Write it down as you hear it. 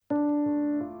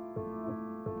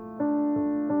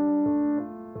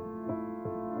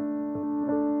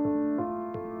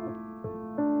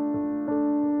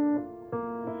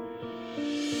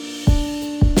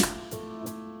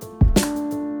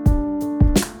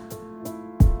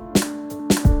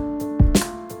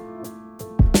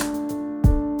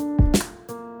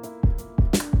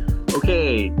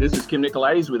This is Kim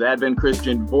Nicolaides with Advent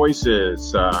Christian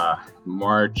Voices,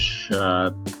 March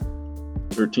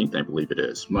 13th, I believe it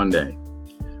is, Monday.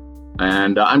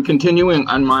 And I'm continuing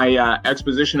on my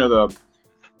exposition of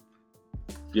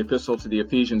the Epistle to the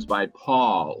Ephesians by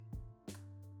Paul.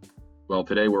 Well,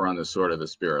 today we're on the sword of the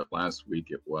Spirit. Last week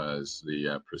it was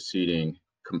the preceding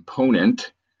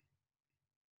component.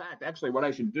 In fact, actually, what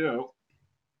I should do,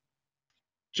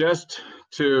 just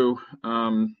to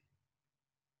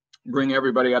bring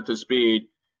everybody up to speed,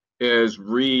 is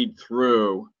read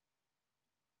through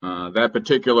that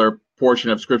particular portion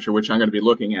of Scripture, which I'm going to be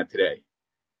looking at today,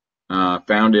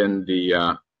 found in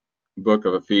the book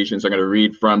of Ephesians. I'm going to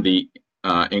read from the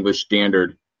English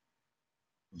Standard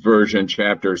Version,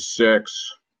 chapter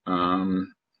 6, and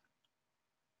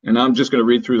I'm just going to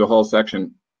read through the whole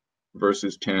section,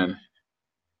 verses 10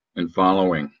 and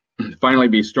following. Finally,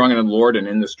 be strong in the Lord, and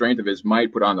in the strength of his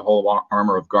might put on the whole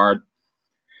armor of God,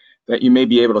 that you may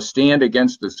be able to stand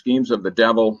against the schemes of the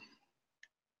devil.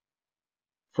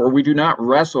 For we do not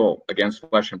wrestle against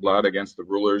flesh and blood, against the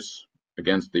rulers,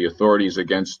 against the authorities,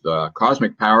 against the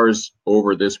cosmic powers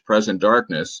over this present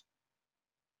darkness,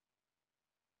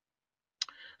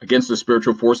 against the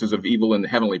spiritual forces of evil in the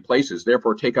heavenly places.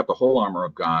 Therefore, take up the whole armor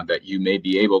of God, that you may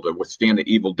be able to withstand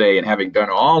the evil day, and having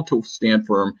done all to stand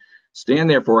firm, stand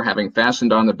therefore, having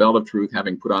fastened on the belt of truth,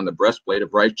 having put on the breastplate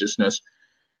of righteousness,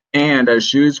 and as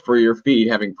shoes for your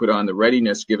feet, having put on the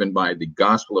readiness given by the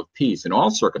gospel of peace. In all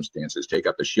circumstances, take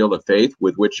up the shield of faith,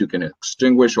 with which you can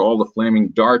extinguish all the flaming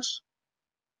darts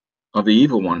of the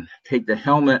evil one. Take the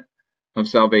helmet of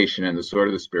salvation and the sword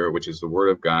of the Spirit, which is the word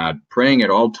of God, praying at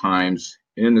all times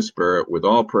in the Spirit with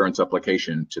all prayer and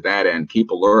supplication. To that end,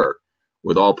 keep alert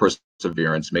with all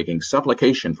perseverance, making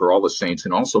supplication for all the saints,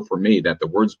 and also for me, that the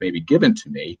words may be given to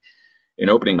me in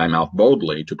opening my mouth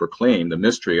boldly to proclaim the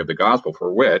mystery of the gospel,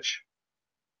 for which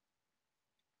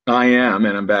I am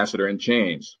an ambassador in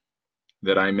chains,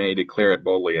 that I may declare it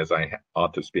boldly as I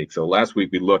ought to speak. So last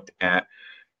week we looked at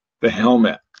the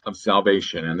helmet of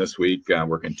salvation, and this week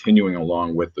we're continuing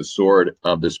along with the sword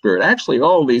of the Spirit. Actually,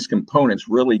 all of these components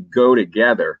really go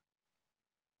together,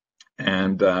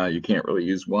 and you can't really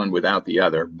use one without the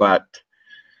other. But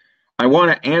I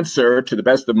want to answer, to the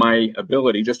best of my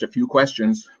ability, just a few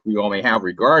questions we all may have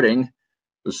regarding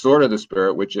the sword of the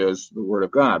Spirit, which is the Word of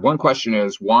God. One question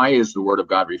is, why is the Word of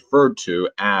God referred to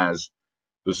as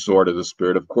the sword of the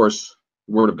Spirit? Of course,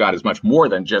 the Word of God is much more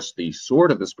than just the sword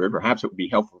of the Spirit. Perhaps it would be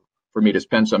helpful for me to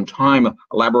spend some time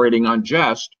elaborating on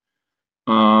just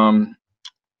the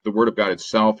Word of God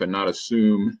itself, and not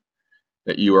assume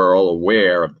that you are all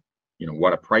aware of,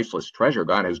 what a priceless treasure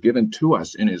God has given to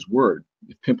us in his Word.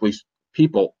 If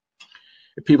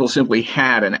people simply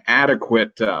had an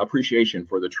adequate appreciation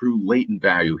for the true latent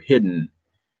value hidden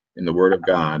in the Word of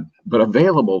God, but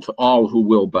available to all who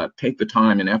will but take the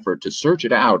time and effort to search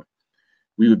it out,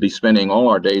 we would be spending all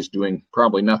our days doing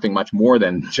probably nothing much more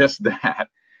than just that.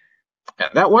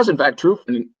 That was, in fact, true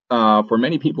for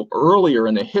many people earlier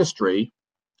in the history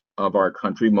of our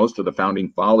country. Most of the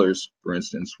founding fathers, for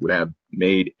instance, would have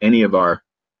made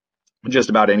just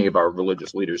about any of our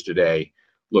religious leaders today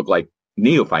look like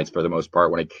neophytes for the most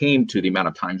part when it came to the amount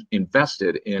of time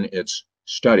invested in its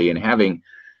study and having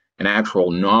an actual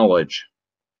knowledge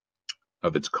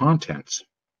of its contents.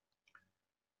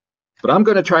 But I'm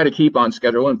going to try to keep on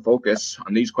schedule and focus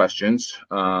on these questions.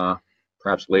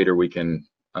 Perhaps later we can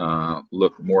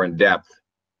look more in depth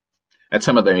at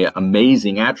some of the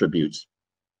amazing attributes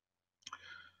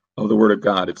of the Word of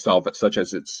God itself, such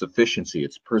as its sufficiency,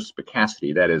 its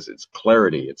perspicacity, that is, its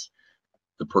clarity, its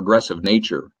the progressive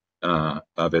nature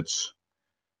of its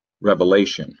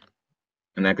revelation.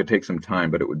 And that could take some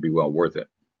time, but it would be well worth it.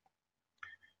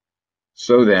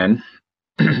 So then,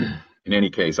 in any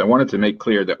case, I wanted to make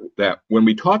clear that when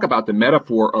we talk about the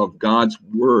metaphor of God's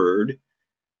Word,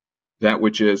 that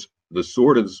which is the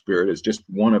sword of the Spirit is just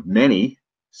one of many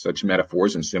such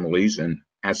metaphors and similes, and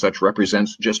as such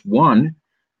represents just one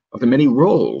of the many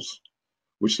roles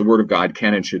which the Word of God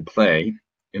can and should play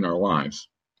in our lives.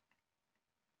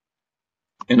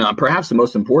 And perhaps the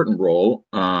most important role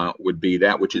would be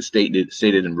that which is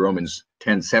stated in Romans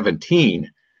 10:17,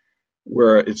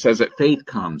 where it says that faith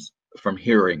comes from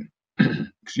hearing,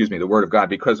 the Word of God.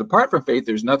 Because apart from faith,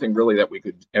 there's nothing really that we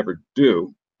could ever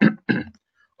do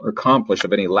or accomplish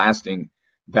of any lasting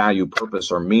value,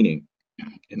 purpose, or meaning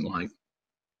in life.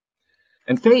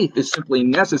 And faith is simply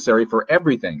necessary for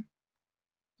everything.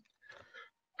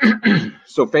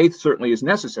 So faith certainly is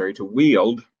necessary to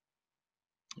wield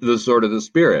the sword of the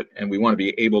Spirit, and we want to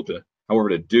be able to, however,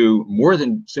 to do more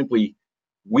than simply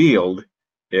wield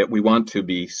it. We want to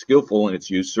be skillful in its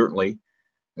use, certainly,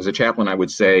 As a chaplain, I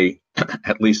would say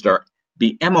at least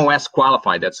be MOS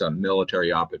qualified. That's a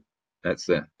military that's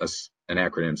an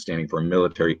acronym standing for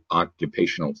military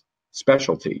occupational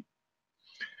specialty.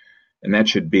 And that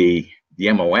should be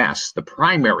the MOS, the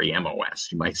primary MOS,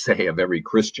 you might say, of every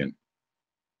Christian.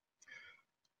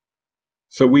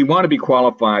 So we want to be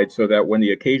qualified so that when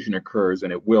the occasion occurs,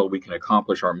 and it will, we can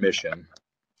accomplish our mission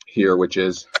here, which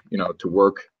is,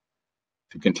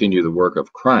 to continue the work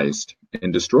of Christ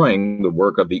in destroying the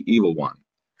work of the evil one.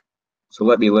 So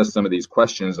let me list some of these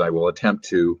questions I will attempt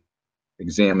to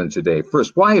examine today.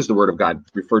 First, why is the Word of God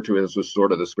referred to as the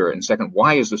sword of the Spirit? And second,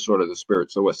 why is the sword of the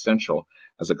Spirit so essential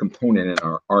as a component in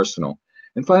our arsenal?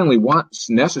 And finally, what's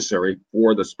necessary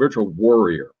for the spiritual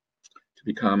warrior to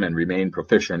become and remain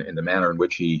proficient in the manner in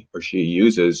which he or she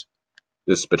uses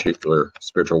this particular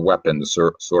spiritual weapon,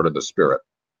 the sword of the Spirit?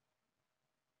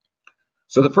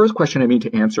 So the first question I need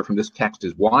to answer from this text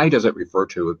is, why does it refer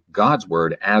to God's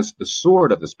Word as the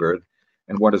sword of the Spirit,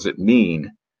 and what does it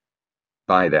mean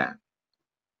by that?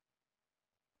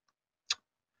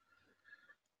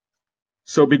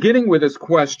 So beginning with this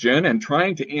question and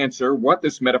trying to answer what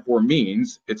this metaphor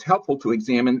means, it's helpful to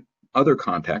examine other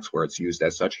contexts where it's used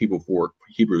as such.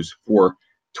 Hebrews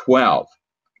 4:12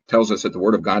 tells us that the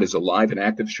Word of God is alive and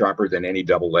active, sharper than any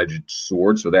double-edged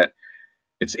sword, so that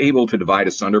it's able to divide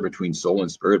asunder between soul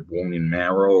and spirit, bone and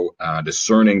marrow,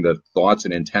 discerning the thoughts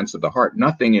and intents of the heart.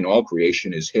 Nothing in all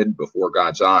creation is hid before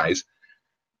God's eyes,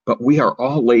 but we are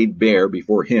all laid bare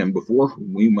before Him, before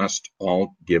whom we must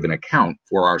all give an account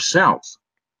for ourselves.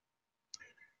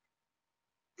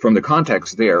 From the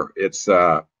context there, it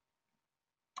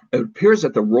appears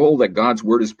that the role that God's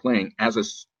Word is playing as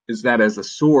a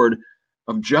sword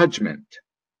of judgment.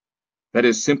 That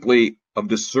is simply of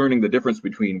discerning the difference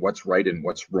between what's right and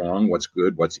what's wrong, what's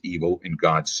good, what's evil in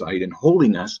God's sight, and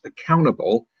holding us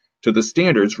accountable to the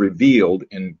standards revealed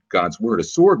in God's Word. A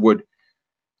sword would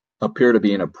appear to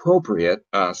be an appropriate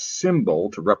symbol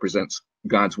to represent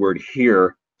God's Word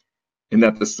here, in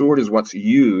that the sword is what's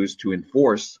used to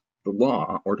enforce the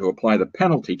law or to apply the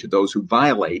penalty to those who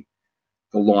violate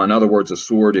the law. In other words, a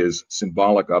sword is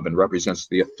symbolic of and represents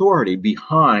the authority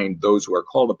behind those who are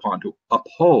called upon to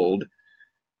uphold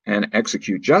and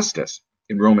execute justice.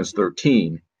 In Romans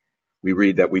 13, we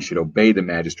read that we should obey the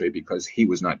magistrate because he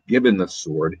was not given the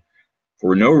sword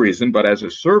for no reason, but as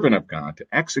a servant of God to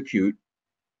execute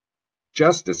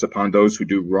justice upon those who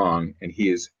do wrong. And he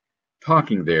is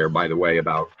talking there, by the way,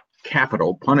 about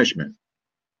capital punishment.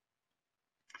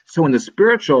 So in the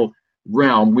spiritual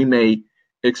realm, we may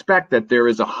expect that there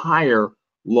is a higher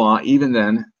law even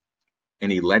than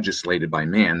any legislated by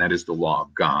man, that is the law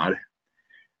of God,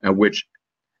 which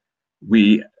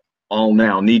we all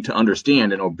now need to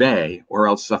understand and obey, or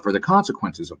else suffer the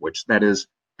consequences of which. That is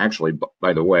actually,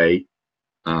 by the way,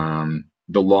 the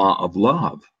law of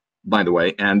love, by the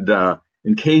way. And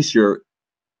in case you're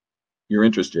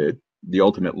interested, the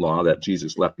ultimate law that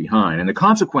Jesus left behind, and the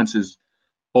consequences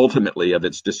ultimately of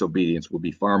its disobedience will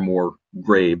be far more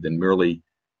grave than merely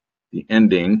the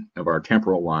ending of our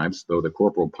temporal lives, though the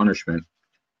corporal punishment,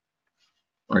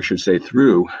 or I should say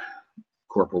through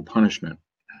corporal punishment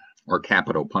or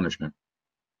capital punishment.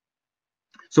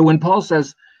 So when Paul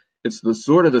says it's the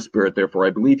sword of the Spirit, therefore,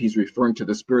 I believe he's referring to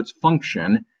the Spirit's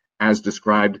function as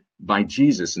described by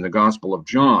Jesus in the Gospel of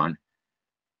John,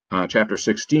 chapter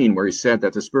 16, where he said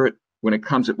that the Spirit, when it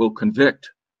comes, it will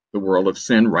convict the world of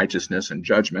sin, righteousness, and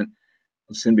judgment.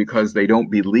 Of sin because they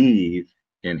don't believe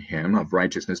in him, of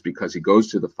righteousness because he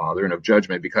goes to the Father, and of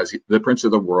judgment because the prince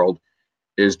of the world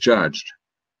is judged.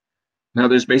 Now,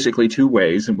 there's basically two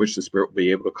ways in which the Spirit will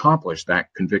be able to accomplish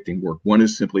that convicting work. One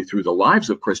is simply through the lives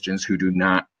of Christians who do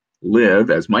not live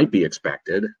as might be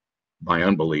expected by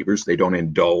unbelievers. They don't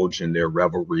indulge in their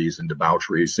revelries and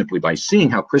debaucheries. Simply by seeing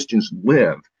how Christians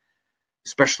live,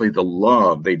 especially the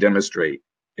love they demonstrate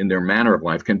in their manner of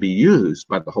life, can be used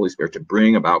by the Holy Spirit to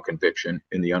bring about conviction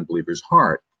in the unbeliever's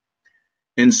heart.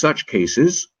 In such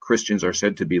cases, Christians are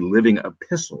said to be living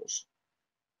epistles,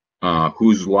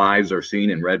 whose lives are seen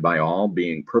and read by all,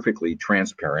 being perfectly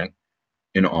transparent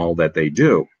in all that they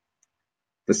do.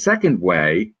 The second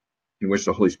way in which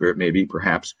the Holy Spirit maybe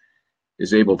perhaps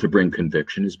is able to bring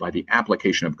conviction is by the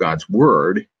application of God's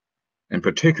Word, and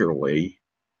particularly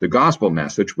the gospel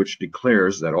message, which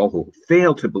declares that all who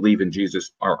fail to believe in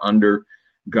Jesus are under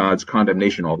God's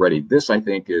condemnation already. This, I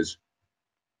think, is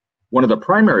one of the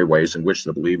primary ways in which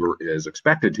the believer is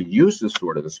expected to use the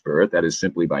sword of the Spirit, that is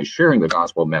simply by sharing the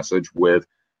gospel message with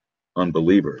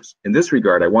unbelievers. In this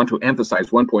regard, I want to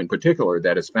emphasize one point in particular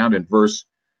that is found in verses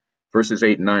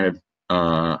 8 and 9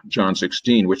 of John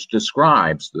 16, which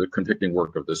describes the convicting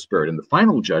work of the Spirit. In the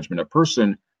final judgment, a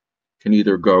person can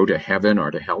either go to heaven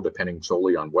or to hell, depending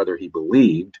solely on whether he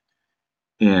believed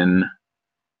in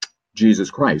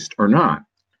Jesus Christ or not.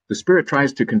 The Spirit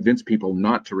tries to convince people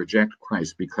not to reject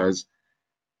Christ because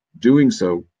doing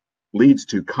so leads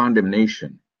to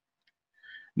condemnation.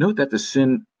 Note that the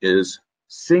sin is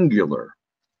singular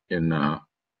in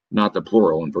not the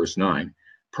plural in verse 9.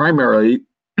 Primarily,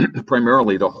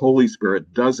 the Holy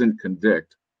Spirit doesn't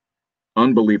convict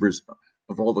unbelievers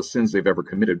of all the sins they've ever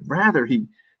committed. Rather, he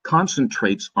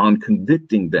concentrates on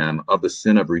convicting them of the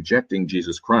sin of rejecting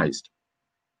Jesus Christ,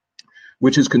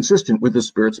 which is consistent with the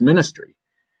Spirit's ministry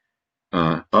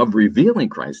of revealing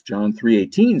Christ. John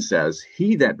 3:18 says,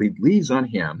 "He that believes on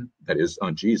him," that is,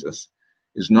 on Jesus,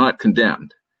 "is not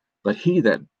condemned, but he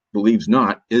that believes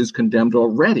not is condemned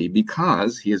already,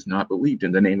 because he has not believed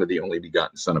in the name of the only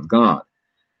begotten Son of God."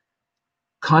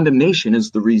 Condemnation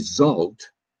is the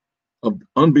result of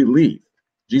unbelief.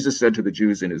 Jesus said to the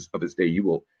Jews of his day, "You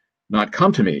will not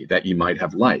come to me that ye might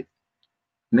have life."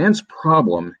 Man's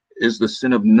problem is the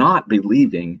sin of not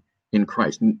believing in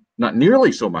Christ, not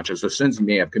nearly so much as the sins he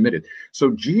may have committed.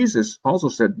 So Jesus also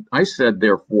said, "I said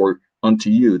therefore unto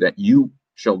you that you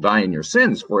shall die in your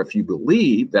sins, for if you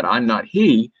believe that I'm not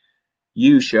he,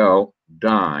 you shall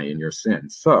die in your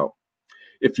sins." So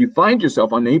if you find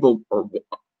yourself unable or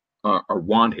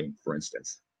wanting, for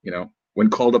instance, when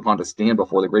called upon to stand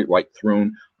before the great white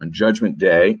throne on Judgment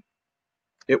Day,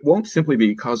 it won't simply be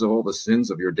because of all the sins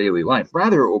of your daily life.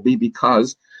 Rather, it will be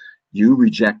because you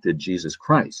rejected Jesus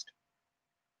Christ.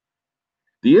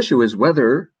 The issue is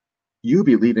whether you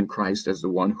believe in Christ as the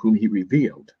one whom he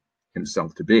revealed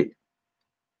himself to be.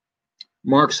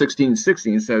 Mark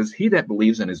 16:16 says, "He that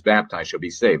believes and is baptized shall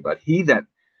be saved, but he that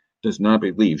does not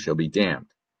believe shall be damned."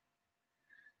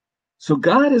 So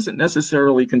God isn't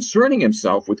necessarily concerning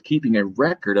himself with keeping a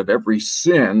record of every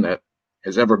sin that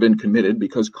has ever been committed,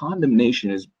 because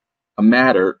condemnation is a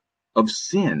matter of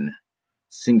sin,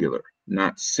 singular,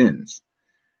 not sins.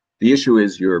 The issue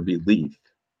is your belief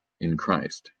in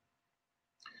Christ.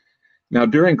 Now,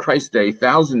 during Christ's day,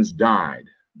 thousands died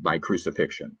by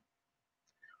crucifixion.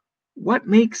 What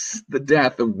makes the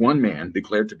death of one man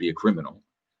declared to be a criminal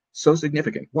so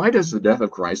significant? Why does the death of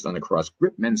Christ on the cross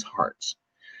grip men's hearts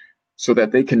so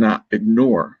that they cannot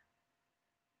ignore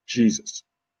Jesus?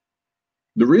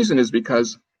 The reason is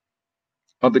because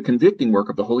of the convicting work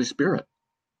of the Holy Spirit.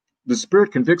 The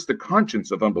Spirit convicts the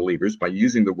conscience of unbelievers by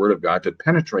using the Word of God to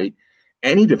penetrate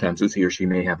any defenses he or she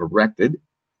may have erected.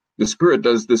 The Spirit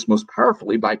does this most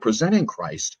powerfully by presenting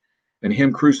Christ and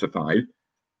him crucified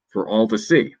for all to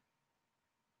see.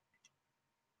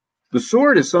 The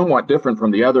sword is somewhat different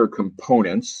from the other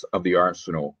components of the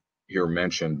arsenal here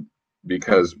mentioned,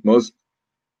 because most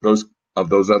those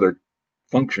other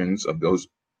functions, of those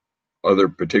other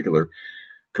particular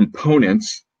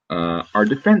components, are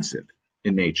defensive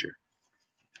in nature.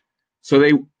 So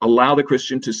they allow the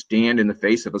Christian to stand in the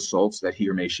face of assaults that he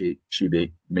or she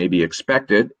may be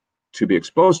expected to be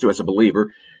exposed to as a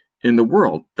believer in the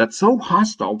world that's so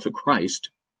hostile to Christ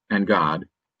and God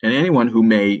and anyone who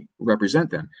may represent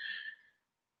them.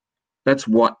 That's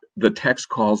what the text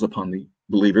calls upon the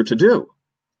believer to do,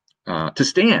 to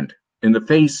stand in the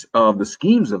face of the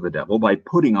schemes of the devil by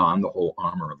putting on the whole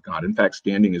armor of God. In fact,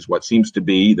 standing is what seems to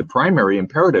be the primary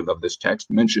imperative of this text,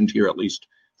 mentioned here at least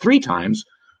 3 times,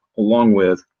 along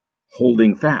with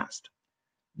holding fast.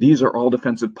 These are all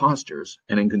defensive postures,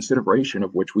 and in consideration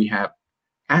of which we have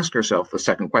asked ourselves the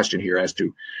second question here as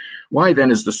to why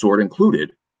then is the sword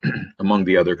included among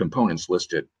the other components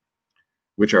listed,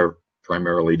 which are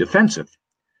primarily defensive?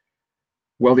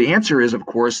 Well, the answer is, of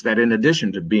course, that in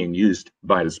addition to being used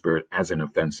by the Spirit as an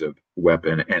offensive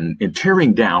weapon and in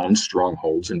tearing down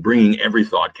strongholds and bringing every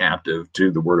thought captive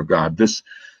to the Word of God, this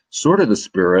sword of the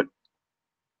Spirit,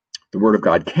 the Word of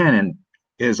God, can and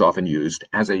is often used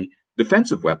as a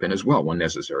defensive weapon as well when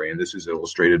necessary. And this is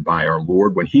illustrated by our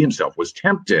Lord when he himself was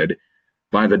tempted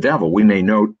by the devil. We may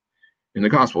note in the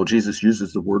gospel, Jesus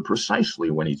uses the word precisely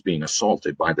when he's being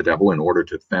assaulted by the devil in order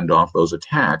to fend off those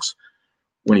attacks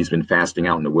when he's been fasting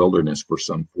out in the wilderness for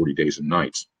some 40 days and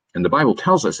nights. And the Bible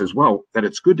tells us as well that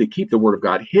it's good to keep the Word of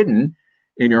God hidden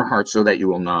in your heart so that you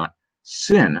will not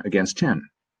sin against him.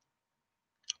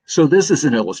 So this is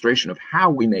an illustration of how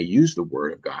we may use the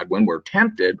Word of God. When we're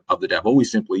tempted of the devil, we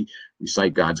simply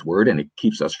recite God's Word, and it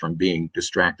keeps us from being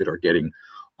distracted or getting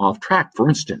off track. For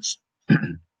instance,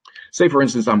 say, for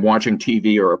instance, I'm watching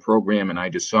TV or a program and I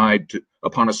decide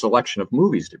upon a selection of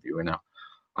movies to view. And now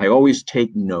I always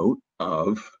take note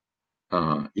of,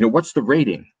 what's the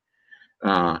rating?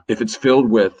 If it's filled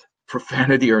with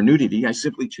profanity or nudity, I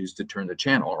simply choose to turn the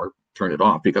channel. Or turn it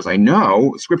off, because I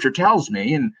know Scripture tells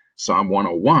me in Psalm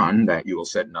 101 that you will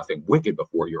set nothing wicked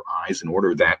before your eyes in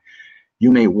order that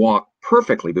you may walk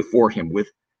perfectly before him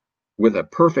with a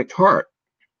perfect heart.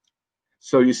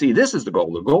 So you see, this is the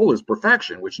goal. The goal is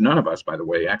perfection, which none of us, by the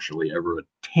way, actually ever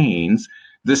attains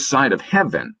this side of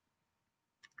heaven,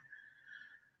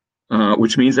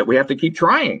 which means that we have to keep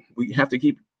trying. We have to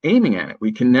keep aiming at it.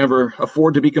 We can never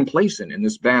afford to be complacent in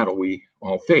this battle we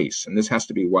all face, and this has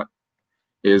to be what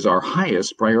is our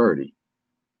highest priority.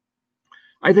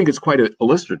 I think it's quite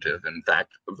illustrative, in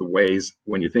fact, of the ways,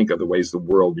 when you think of the ways the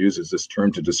world uses this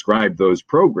term to describe those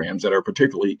programs that are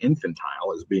particularly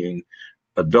infantile as being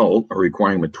adult or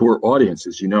requiring mature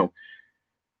audiences. You know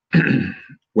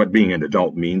what being an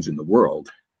adult means in the world,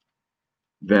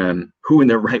 then who in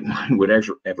their right mind would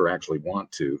ever actually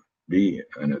want to be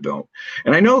an adult?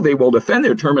 And I know they will defend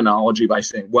their terminology by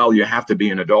saying, well, you have to be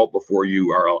an adult before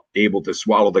you are able to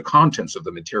swallow the contents of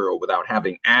the material without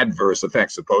having adverse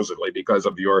effects, supposedly, because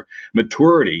of your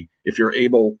maturity, if you're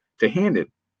able to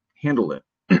handle it.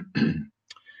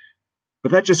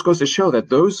 But that just goes to show that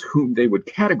those whom they would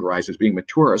categorize as being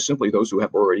mature are simply those who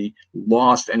have already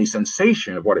lost any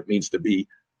sensation of what it means to be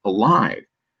alive.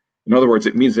 In other words,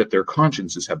 it means that their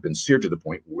consciences have been seared to the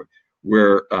point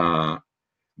where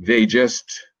they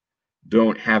just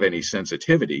don't have any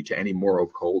sensitivity to any moral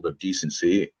code of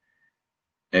decency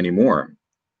anymore.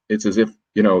 It's as if,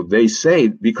 they say,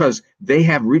 because they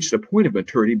have reached a point of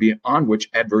maturity beyond which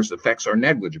adverse effects are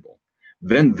negligible,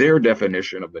 then their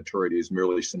definition of maturity is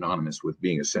merely synonymous with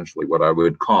being essentially what I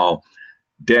would call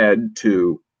dead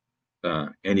to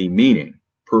any meaning,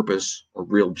 purpose, or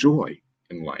real joy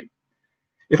in life.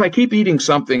 If I keep eating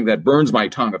something that burns my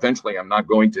tongue, eventually I'm not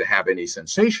going to have any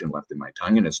sensation left in my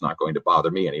tongue, and it's not going to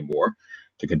bother me anymore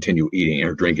to continue eating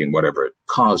or drinking whatever it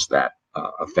caused that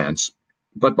offense.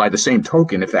 But by the same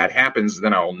token, if that happens,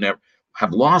 then I'll never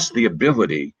have lost the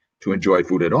ability to enjoy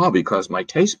food at all, because my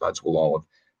taste buds will all have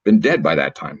been dead by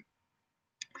that time.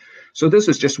 So this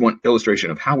is just one illustration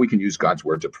of how we can use God's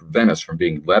word to prevent us from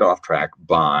being led off track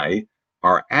by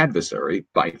our adversary,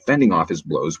 by fending off his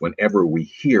blows whenever we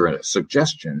hear a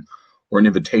suggestion or an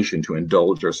invitation to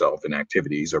indulge ourselves in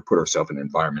activities or put ourselves in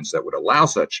environments that would allow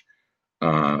such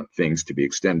things to be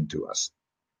extended to us.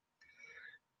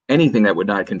 Anything that would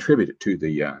not contribute to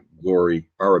the glory,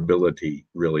 our ability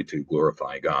really to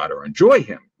glorify God or enjoy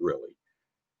him, really.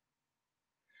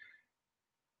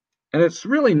 And it's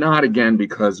really not, again,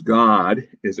 because God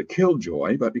is a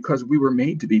killjoy, but because we were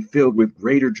made to be filled with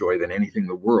greater joy than anything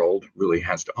the world really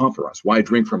has to offer us. Why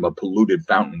drink from a polluted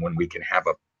fountain when we can have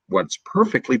what's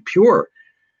perfectly pure?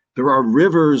 There are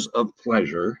rivers of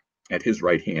pleasure at his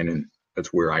right hand, and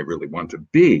that's where I really want to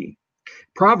be.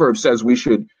 Proverbs says we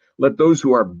should let those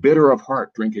who are bitter of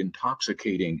heart drink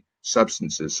intoxicating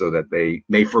substances so that they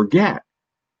may forget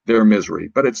their misery.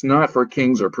 But it's not for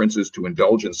kings or princes to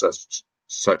indulge in such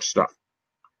stuff.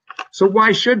 So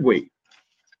why should we?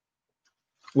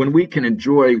 When we can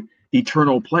enjoy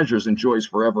eternal pleasures and joys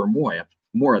forevermore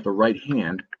at the right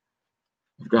hand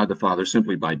of God the Father,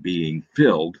 simply by being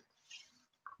filled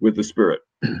with the Spirit.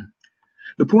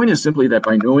 The point is simply that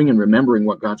by knowing and remembering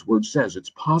what God's word says,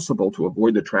 it's possible to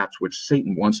avoid the traps which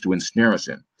Satan wants to ensnare us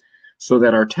in, so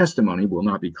that our testimony will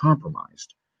not be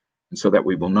compromised, and so that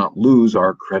we will not lose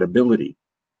our credibility.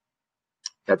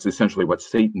 That's essentially what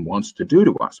Satan wants to do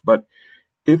to us. But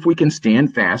if we can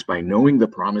stand fast by knowing the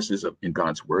promises in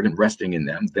God's word and resting in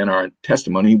them, then our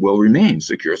testimony will remain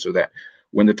secure, so that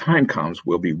when the time comes,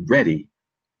 we'll be ready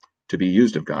to be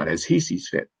used of God as he sees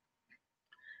fit.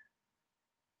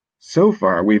 So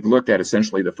far, we've looked at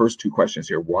essentially the first two questions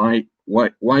here. Why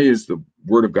is the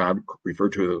word of God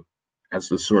referred to as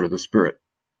the sword of the Spirit?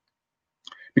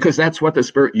 Because that's what the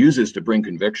Spirit uses to bring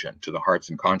conviction to the hearts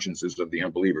and consciences of the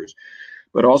unbelievers,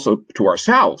 but also to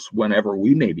ourselves whenever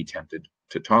we may be tempted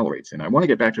to tolerate sin. I want to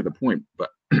get back to the point, but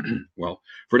well,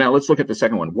 for now, let's look at the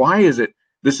second one. Why is it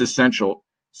this essential,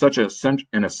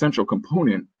 an essential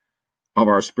component of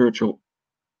our spiritual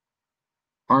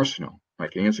arsenal? I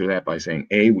can answer that by saying,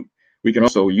 we can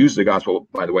also use the gospel,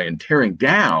 by the way, in tearing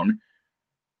down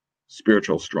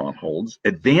spiritual strongholds,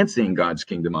 advancing God's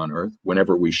kingdom on earth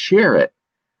whenever we share it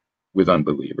with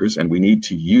unbelievers, and we need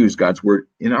to use God's word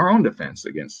in our own defense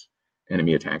against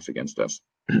enemy attacks against us,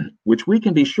 which we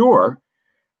can be sure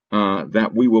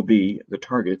that we will be the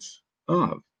targets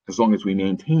of, as long as we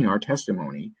maintain our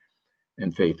testimony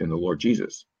and faith in the Lord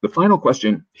Jesus. The final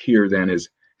question here then is,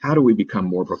 how do we become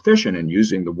more proficient in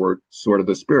using the word sword of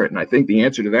the Spirit? And I think the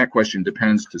answer to that question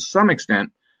depends to some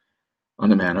extent on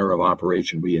the manner of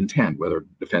operation we intend, whether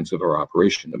defensive or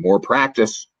operation. The more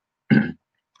practice,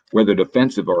 whether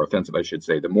defensive or offensive, I should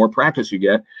say, the more practice you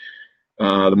get,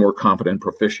 the more competent and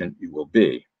proficient you will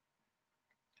be.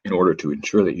 In order to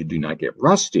ensure that you do not get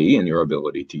rusty in your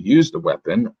ability to use the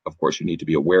weapon, of course, you need to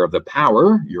be aware of the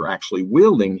power you're actually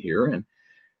wielding here. And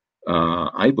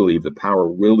I believe the power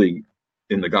wielding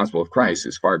in the gospel of Christ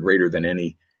is far greater than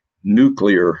any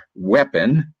nuclear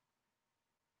weapon.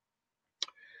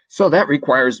 So that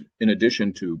requires, in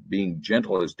addition to being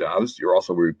gentle as doves, you're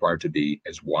also required to be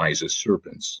as wise as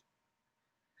serpents.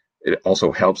 It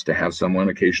also helps to have someone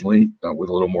occasionally with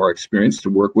a little more experience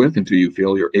to work with until you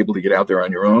feel you're able to get out there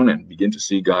on your own and begin to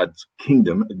see God's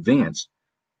kingdom advance,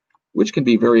 which can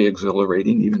be very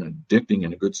exhilarating, even addicting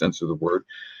in a good sense of the word.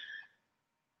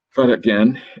 But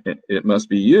again, it must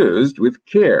be used with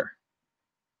care.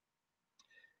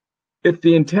 If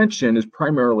the intention is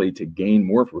primarily to gain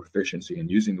more proficiency in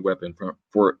using the weapon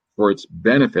for its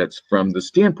benefits from the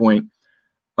standpoint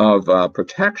of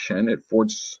protection,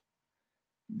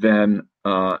 then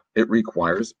it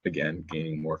requires, again,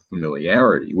 gaining more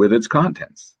familiarity with its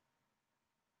contents.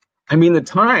 I mean, the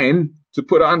time to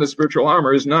put on the spiritual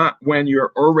armor is not when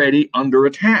you're already under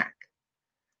attack.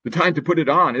 The time to put it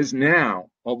on is now,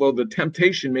 although the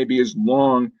temptation may be as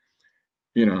long,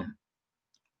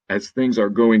 as things are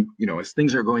going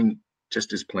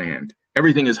just as planned.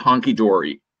 Everything is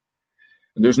honky-dory.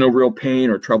 And there's no real pain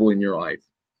or trouble in your life.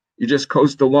 You just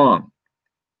coast along.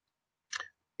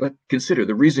 But consider,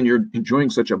 the reason you're enjoying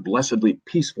such a blessedly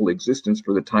peaceful existence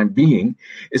for the time being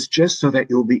is just so that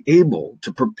you'll be able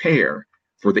to prepare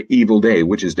for the evil day,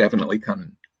 which is definitely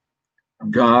coming.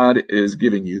 God is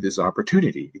giving you this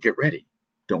opportunity to get ready.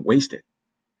 Don't waste it.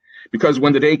 Because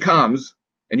when the day comes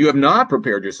and you have not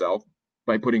prepared yourself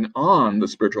by putting on the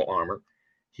spiritual armor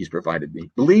He's provided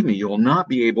me, believe me, you will not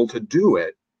be able to do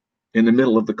it in the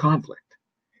middle of the conflict.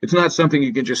 It's not something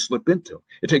you can just slip into.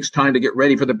 It takes time to get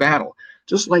ready for the battle.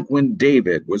 Just like when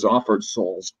David was offered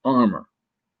Saul's armor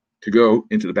to go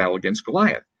into the battle against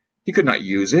Goliath. He could not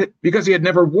use it because he had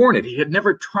never worn it. He had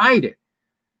never tried it.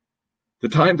 The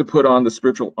time to put on the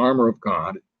spiritual armor of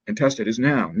God and test it is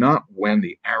now, not when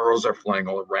the arrows are flying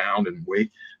all around and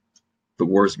the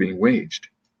war is being waged.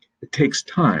 It takes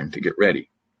time to get ready.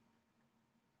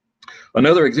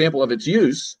 Another example of its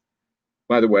use,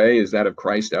 by the way, is that of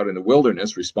Christ out in the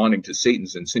wilderness, responding to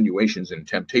Satan's insinuations and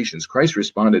temptations. Christ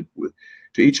responded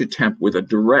to each attempt with a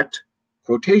direct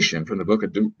quotation from the book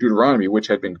of Deuteronomy, which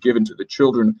had been given to the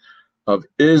children of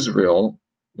Israel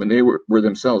when they were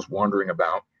themselves wandering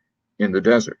about in the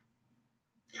desert.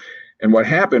 And what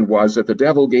happened was that the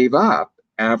devil gave up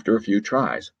after a few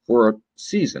tries for a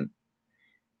season.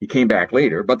 He came back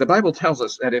later, but the Bible tells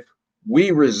us that if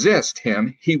we resist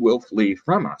him, he will flee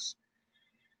from us.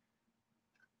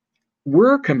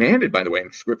 We're commanded, by the way,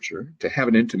 in Scripture to have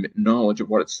an intimate knowledge of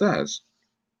what it says.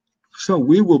 So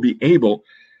we will be able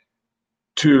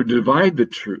to divide the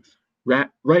truth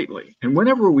rightly. And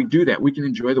whenever we do that, we can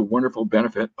enjoy the wonderful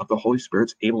benefit of the Holy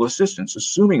Spirit's able assistance,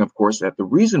 assuming, of course, that the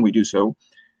reason we do so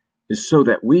is so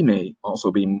that we may also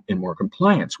be in more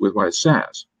compliance with what it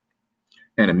says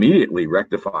and immediately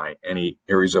rectify any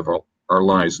areas of our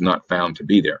lives not found to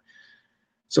be there.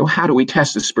 So how do we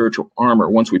test the spiritual armor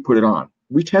once we put it on?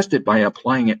 We test it by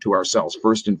applying it to ourselves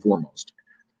first and foremost.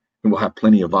 And we'll have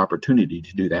plenty of opportunity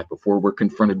to do that before we're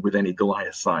confronted with any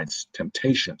Goliath-sized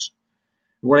temptations.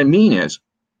 What I mean is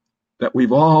that we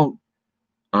all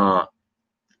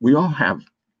have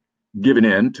given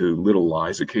in to little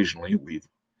lies occasionally. We've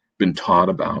been taught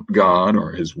about God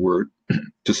or his word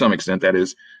to some extent.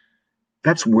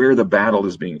 That's where the battle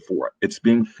is being fought. It's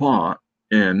being fought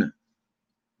in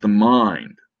the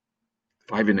mind,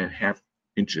 5.5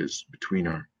 inches between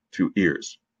our two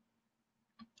ears.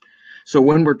 So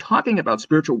when we're talking about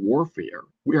spiritual warfare,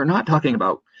 we are not talking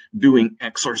about doing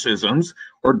exorcisms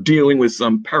or dealing with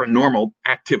some paranormal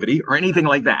activity or anything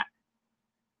like that.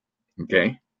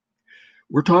 Okay?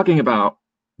 We're talking about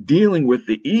dealing with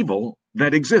the evil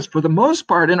that exists for the most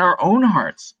part in our own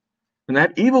hearts. And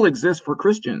that evil exists for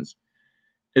Christians.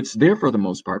 It's there for the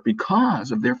most part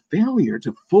because of their failure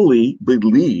to fully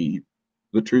believe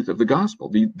the truth of the gospel.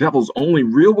 The devil's only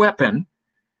real weapon,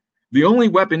 the only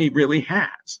weapon he really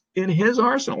has in his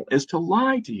arsenal, is to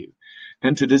lie to you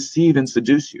and to deceive and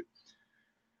seduce you.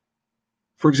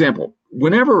 For example,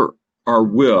 whenever our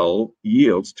will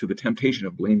yields to the temptation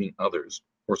of blaming others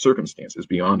or circumstances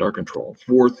beyond our control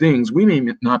for things we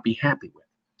may not be happy with,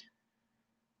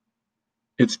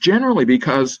 it's generally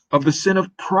because of the sin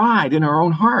of pride in our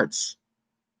own hearts,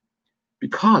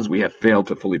 because we have failed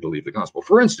to fully believe the gospel.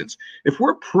 For instance, if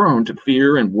we're prone to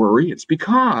fear and worry, it's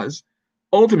because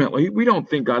ultimately we don't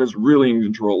think God is really in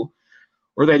control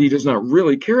or that he does not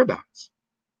really care about us.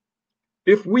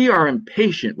 If we are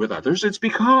impatient with others, it's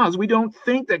because we don't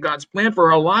think that God's plan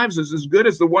for our lives is as good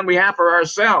as the one we have for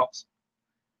ourselves.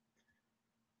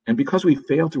 And because we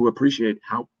fail to appreciate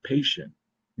how patient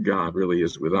God really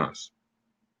is with us.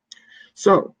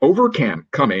 So,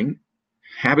 overcoming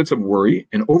habits of worry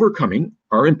and overcoming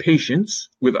our impatience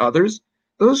with others,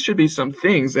 those should be some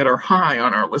things that are high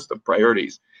on our list of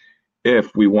priorities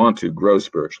if we want to grow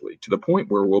spiritually to the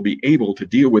point where we'll be able to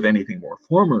deal with anything more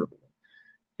formidable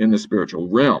in the spiritual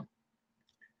realm.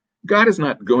 God is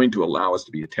not going to allow us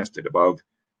to be tested above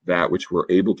that which we're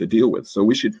able to deal with. So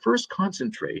we should first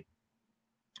concentrate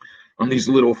on these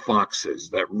little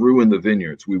foxes that ruin the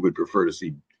vineyards we would prefer to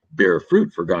see bear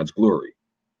fruit for God's glory.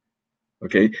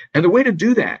 Okay, and the way to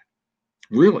do that,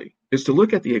 really, is to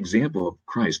look at the example of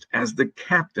Christ as the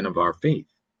captain of our faith.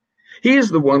 He is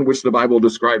the one which the Bible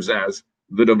describes as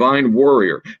the divine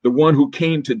warrior, the one who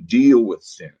came to deal with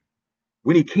sin.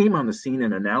 When he came on the scene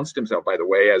and announced himself, by the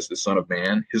way, as the Son of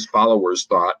Man, his followers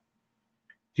thought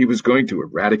he was going to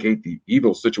eradicate the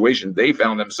evil situation they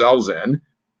found themselves in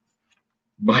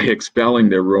by expelling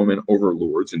their Roman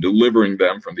overlords and delivering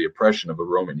them from the oppression of the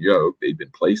Roman yoke that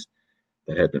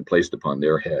had been placed upon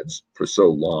their heads for so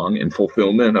long in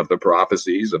fulfillment of the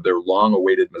prophecies of their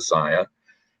long-awaited Messiah,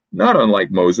 not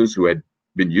unlike Moses, who had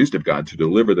been used of God to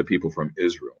deliver the people from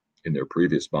Israel in their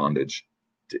previous bondage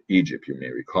to Egypt, you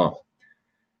may recall.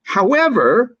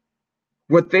 However,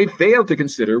 what they failed to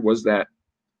consider was that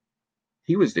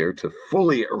he was there to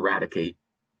fully eradicate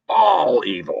all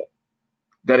evil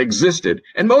that existed,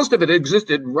 and most of it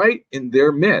existed right in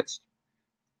their midst,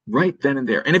 right then and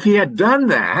there. And if he had done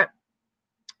that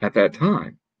at that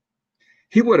time,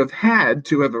 he would have had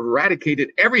to have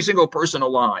eradicated every single person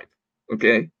alive,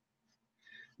 okay?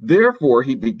 Therefore,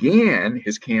 he began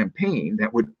his campaign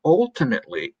that would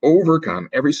ultimately overcome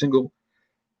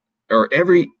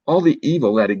all the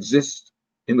evil that exists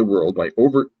in the world by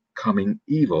overcoming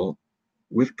evil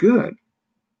with good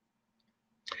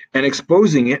and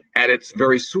exposing it at its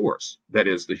very source, that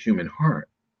is, the human heart.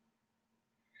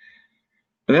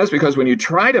 And that's because when you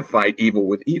try to fight evil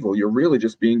with evil, you're really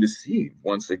just being deceived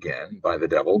once again by the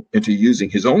devil into using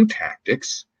his own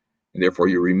tactics, and therefore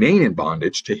you remain in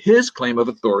bondage to his claim of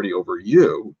authority over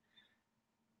you,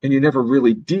 and you never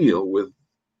really deal with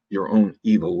your own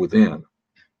evil within.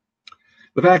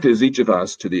 The fact is, each of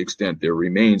us, to the extent there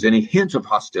remains any hint of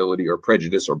hostility or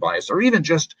prejudice or bias, or even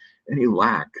just any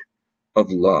lack of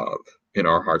love in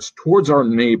our hearts towards our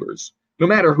neighbors, no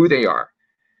matter who they are,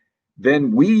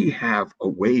 then we have a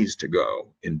ways to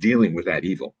go in dealing with that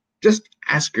evil. Just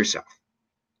ask yourself,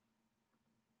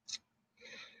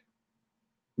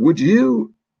 do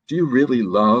you really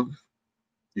love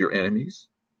your enemies?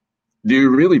 Do you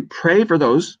really pray for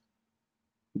those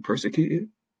who persecute you?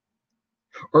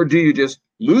 Or do you just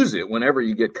lose it whenever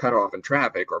you get cut off in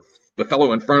traffic or the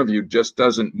fellow in front of you just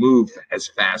doesn't move as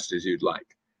fast as you'd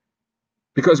like?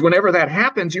 Because whenever that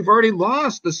happens, you've already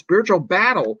lost the spiritual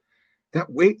battle that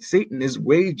Satan is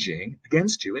waging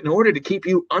against you in order to keep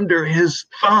you under his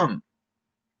thumb.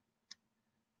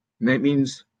 And that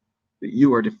means that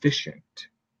you are deficient,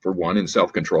 for one, in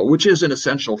self-control, which is an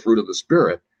essential fruit of the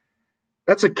Spirit.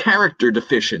 That's a character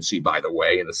deficiency, by the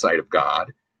way, in the sight of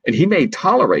God, and he may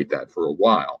tolerate that for a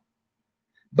while.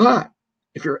 But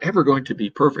if you're ever going to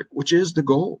be perfect, which is the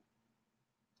goal,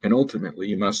 and ultimately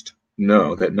you must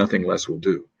know that nothing less will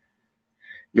do,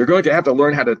 you're going to have to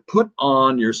learn how to put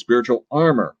on your spiritual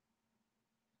armor.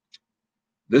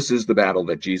 This is the battle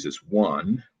that Jesus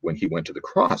won when he went to the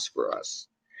cross for us.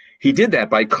 He did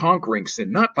that by conquering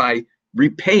sin, not by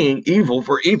repaying evil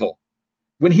for evil.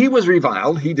 When he was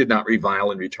reviled, he did not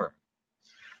revile in return.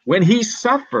 When he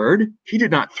suffered, he did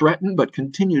not threaten, but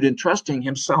continued entrusting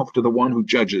himself to the one who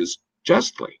judges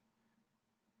justly.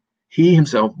 He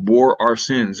himself bore our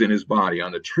sins in his body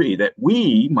on the tree that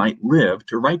we might live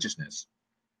to righteousness.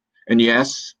 And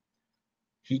yes,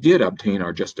 he did obtain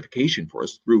our justification for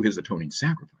us through his atoning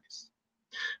sacrifice.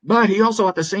 But he also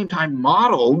at the same time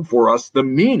modeled for us the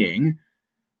meaning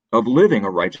of living a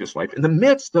righteous life in the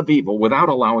midst of evil without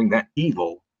allowing that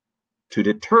evil to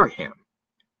deter him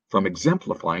from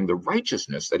exemplifying the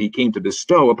righteousness that he came to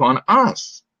bestow upon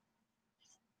us.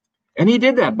 And he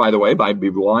did that, by the way, by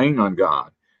relying on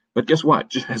God. But guess what?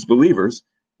 Just as believers,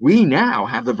 we now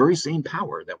have the very same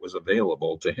power that was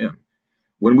available to him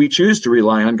when we choose to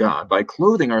rely on God by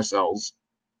clothing ourselves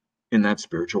in that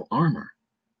spiritual armor.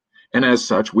 And as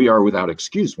such, we are without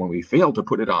excuse when we fail to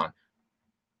put it on.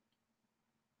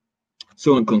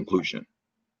 So in conclusion,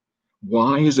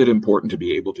 why is it important to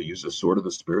be able to use the sword of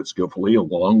the Spirit skillfully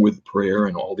along with prayer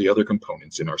and all the other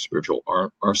components in our spiritual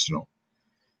arsenal?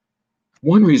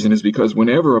 One reason is because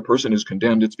whenever a person is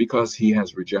condemned, it's because he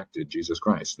has rejected Jesus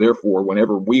Christ. Therefore,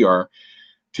 whenever we are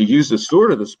to use the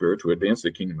sword of the Spirit to advance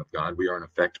the kingdom of God, we are in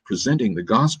effect presenting the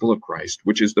gospel of Christ,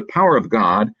 which is the power of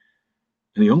God,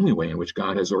 and the only way in which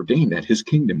God has ordained that his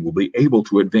kingdom will be able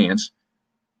to advance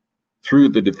through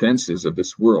the defenses of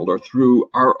this world or through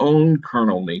our own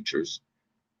carnal natures.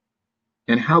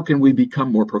 And how can we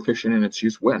become more proficient in its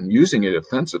use? When using it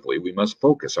offensively, we must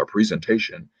focus our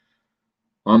presentation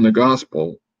on the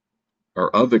gospel,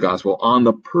 or of the gospel, on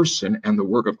the person and the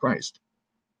work of Christ.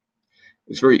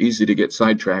 It's very easy to get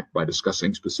sidetracked by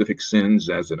discussing specific sins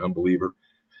as an unbeliever,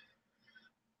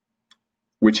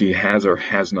 which he has or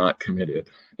has not committed,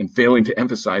 and failing to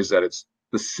emphasize that it's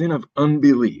the sin of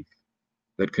unbelief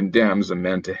that condemns a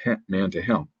man to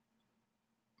hell.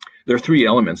 There are three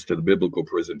elements to the biblical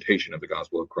presentation of the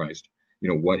gospel of Christ.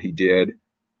 What he did,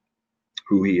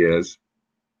 who he is,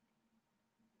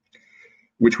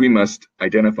 which we must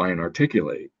identify and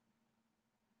articulate.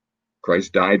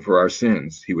 Christ died for our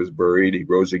sins. He was buried. He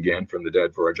rose again from the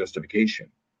dead for our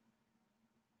justification.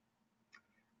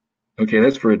 Okay,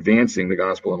 that's for advancing the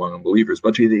gospel among unbelievers.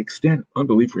 But to the extent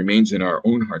unbelief remains in our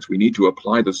own hearts, we need to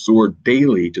apply the sword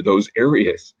daily to those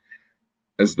areas,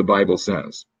 as the Bible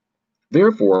says.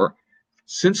 Therefore,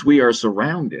 since we are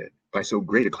surrounded by so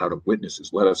great a cloud of witnesses,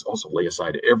 let us also lay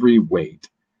aside every weight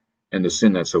and the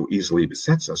sin that so easily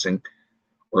besets us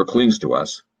or clings to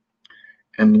us,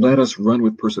 and let us run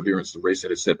with perseverance the race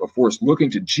that is set before us,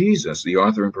 looking to Jesus, the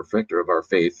author and perfecter of our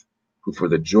faith, who for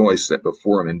the joy set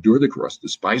before him endured the cross,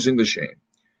 despising the shame,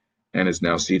 and is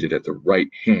now seated at the right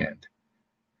hand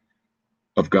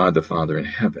of God the Father in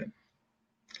heaven.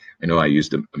 I know I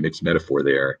used a mixed metaphor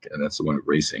there, and that's the one of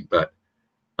racing, but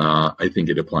I think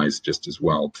it applies just as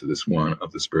well to this one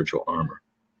of the spiritual armor.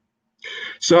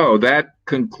 So that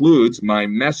concludes my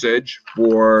message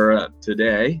for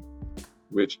today,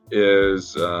 which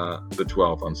is the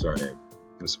 12th, I'm sorry,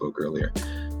 I spoke earlier,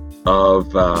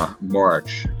 of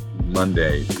March,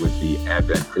 Monday, with the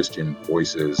Advent Christian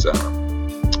Voices.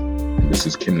 And this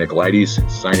is Kim Nicolaides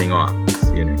signing off.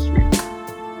 See you next week.